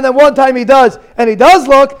look, and then one time he does, and he does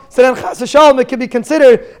look, so then chas v'shalom, it can be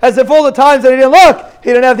considered as if all the times that he didn't look,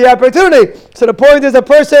 he didn't have the opportunity. So the point is, a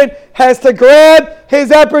person has to grab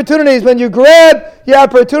his opportunities. When you grab your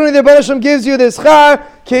opportunity, the Baruch Hashem gives you this schar,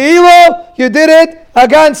 keilo, you did it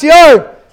against your.